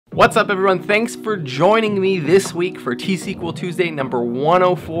What's up, everyone? Thanks for joining me this week for T-SQL Tuesday number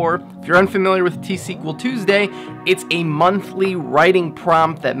 104. If you're unfamiliar with T-SQL Tuesday, it's a monthly writing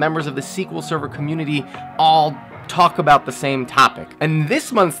prompt that members of the SQL Server community all talk about the same topic. And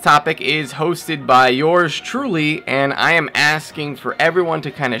this month's topic is hosted by yours truly, and I am asking for everyone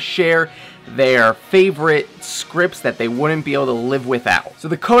to kind of share their favorite scripts that they wouldn't be able to live without. So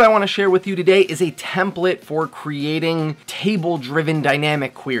the code I want to share with you today is a template for creating table-driven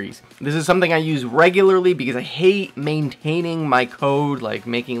dynamic queries. This is something I use regularly because I hate maintaining my code, like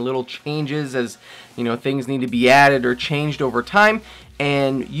making little changes as things need to be added or changed over time.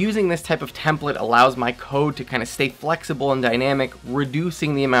 And using this type of template allows my code to kind of stay flexible and dynamic,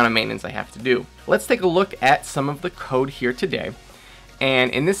 reducing the amount of maintenance I have to do. Let's take a look at some of the code here today.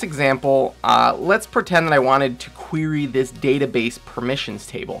 And in this example, let's pretend that I wanted to query this database permissions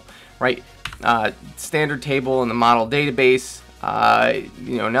table, right? Standard table in the model database,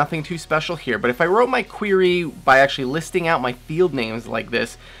 nothing too special here. But if I wrote my query by actually listing out my field names like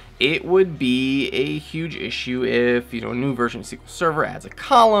this, it would be a huge issue if, a new version of SQL Server adds a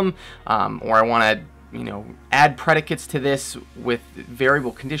column, or I want to, add predicates to this with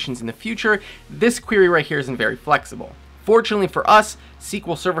variable conditions in the future. This query right here isn't very flexible. Fortunately for us,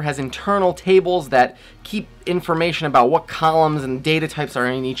 SQL Server has internal tables that keep information about what columns and data types are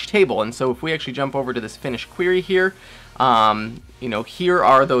in each table. And so if we actually jump over to this finished query here, here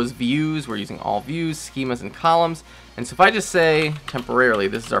are those views. We're using all views, schemas, and columns. And so if I just say temporarily,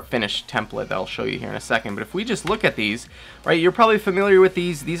 this is our finished template that I'll show you here in a second. But if we just look at these, right, you're probably familiar with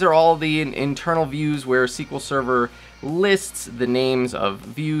these. These are all the internal views where SQL Server lists the names of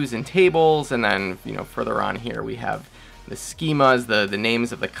views and tables. And then, further on here, we have the schemas, the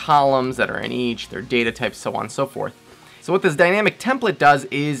names of the columns that are in each, their data types, so on and so forth. So what this dynamic template does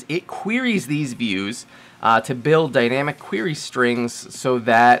is it queries these views to build dynamic query strings so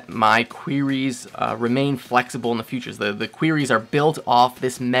that my queries remain flexible in the future. The queries are built off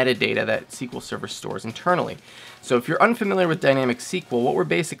this metadata that SQL Server stores internally. So if you're unfamiliar with dynamic SQL, what we're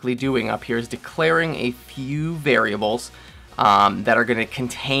basically doing up here is declaring a few variables that are going to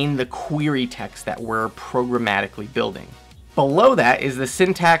contain the query text that we're programmatically building. Below that is the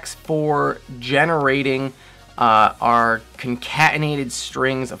syntax for generating our concatenated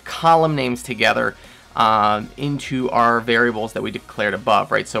strings of column names together into our variables that we declared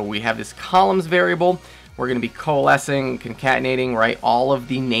above, right? So we have this columns variable. We're going to be coalescing, concatenating, right, all of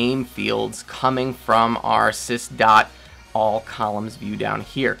the name fields coming from our sys.allColumns view down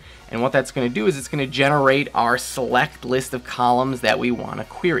here. And what that's going to do is it's going to generate our select list of columns that we want to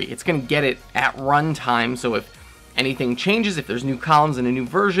query. It's going to get it at runtime, so if anything changes, if there's new columns in a new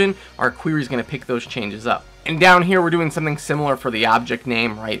version, our query is going to pick those changes up. And down here, we're doing something similar for the object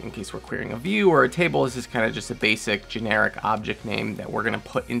name, right? In case we're querying a view or a table, this is kind of just a basic generic object name that we're going to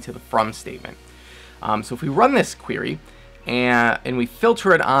put into the from statement. So if we run this query and we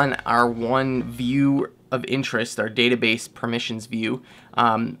filter it on our one view of interest, our database permissions view,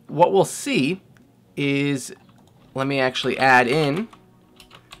 what we'll see is, let me actually add in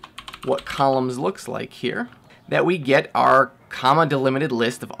what columns looks like here, that we get our comma delimited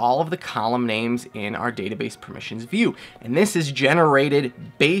list of all of the column names in our database permissions view. And this is generated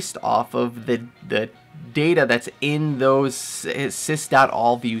based off of the data that's in those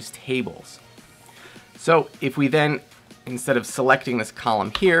sys.allViews tables. So if we then, instead of selecting this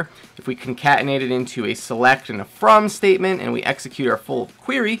column here, if we concatenate it into a select and a from statement and we execute our full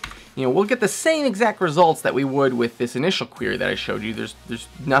query, we'll get the same exact results that we would with this initial query that I showed you. There's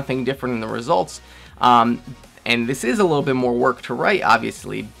nothing different in the results. And this is a little bit more work to write,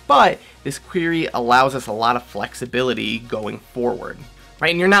 obviously, but this query allows us a lot of flexibility going forward. Right,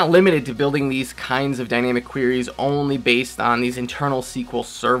 and you're not limited to building these kinds of dynamic queries only based on these internal SQL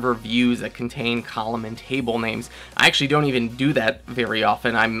Server views that contain column and table names. I actually don't even do that very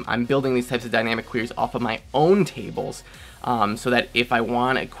often. I'm building these types of dynamic queries off of my own tables, so that if I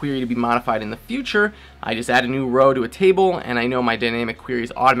want a query to be modified in the future, I just add a new row to a table, and I know my dynamic query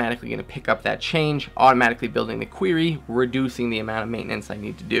is automatically going to pick up that change, automatically building the query, reducing the amount of maintenance I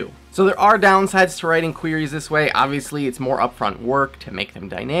need to do. So there are downsides to writing queries this way. Obviously, it's more upfront work to make them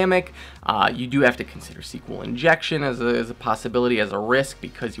dynamic. You do have to consider SQL injection as a possibility, as a risk,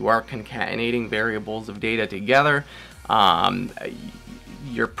 because you are concatenating variables of data together.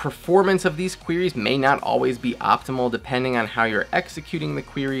 Your performance of these queries may not always be optimal depending on how you're executing the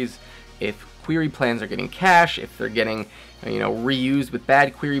queries. If query plans are getting cache, if they're getting reused with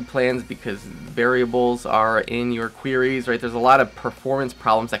bad query plans because variables are in your queries, right? There's a lot of performance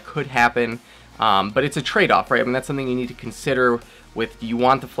problems that could happen, but it's a trade-off, right? I mean, that's something you need to consider with, do you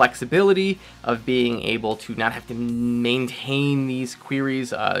want the flexibility of being able to not have to maintain these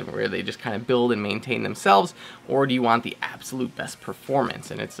queries where they just kind of build and maintain themselves, or do you want the absolute best performance?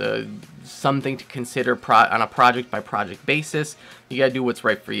 And it's something to consider on a project by project basis. You gotta do what's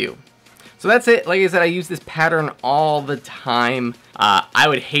right for you. So that's it. Like I said, I use this pattern all the time. I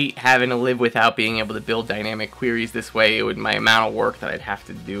would hate having to live without being able to build dynamic queries this way. My amount of work that I'd have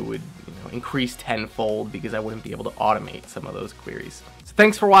to do would increase tenfold because I wouldn't be able to automate some of those queries. So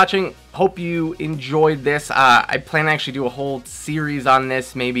thanks for watching. Hope you enjoyed this. I plan to actually do a whole series on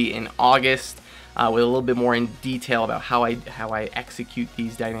this maybe in August with a little bit more in detail about how I execute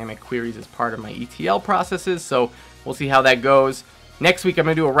these dynamic queries as part of my ETL processes. So we'll see how that goes. Next week, I'm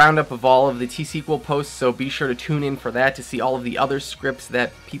going to do a roundup of all of the T-SQL posts, so be sure to tune in for that to see all of the other scripts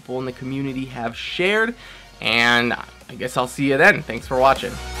that people in the community have shared. And I guess I'll see you then. Thanks for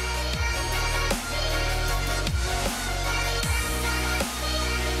watching.